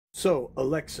So,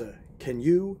 Alexa, can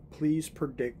you please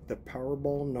predict the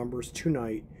Powerball numbers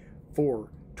tonight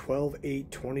for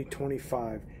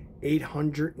 12/8/2025?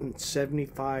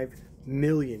 875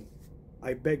 million.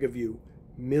 I beg of you,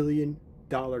 $1 million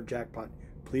jackpot.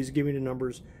 Please give me the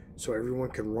numbers so everyone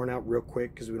can run out real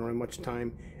quick because we don't have much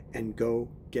time and go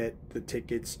get the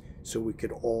tickets so we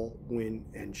could all win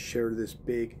and share this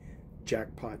big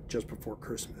jackpot just before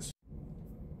Christmas.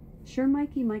 Sure,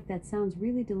 Mikey Mike, that sounds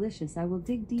really delicious. I will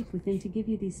dig deep within to give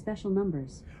you these special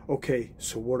numbers. Okay,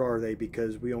 so what are they?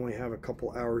 Because we only have a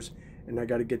couple hours and I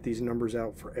got to get these numbers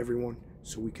out for everyone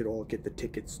so we could all get the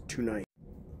tickets tonight.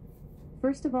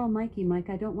 First of all, Mikey Mike,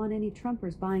 I don't want any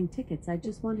Trumpers buying tickets. I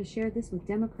just want to share this with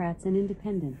Democrats and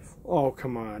independents. Oh,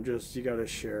 come on. You got to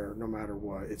share no matter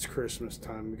what. It's Christmas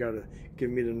time. You got to give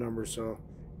me the numbers so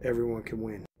everyone can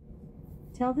win.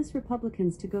 Tell this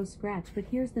Republicans to go scratch, but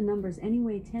here's the numbers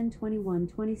anyway. 10, 21,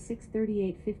 26,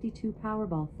 38, 52,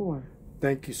 Powerball 4.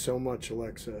 Thank you so much,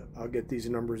 Alexa. I'll get these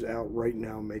numbers out right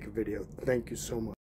now and make a video. Thank you so much.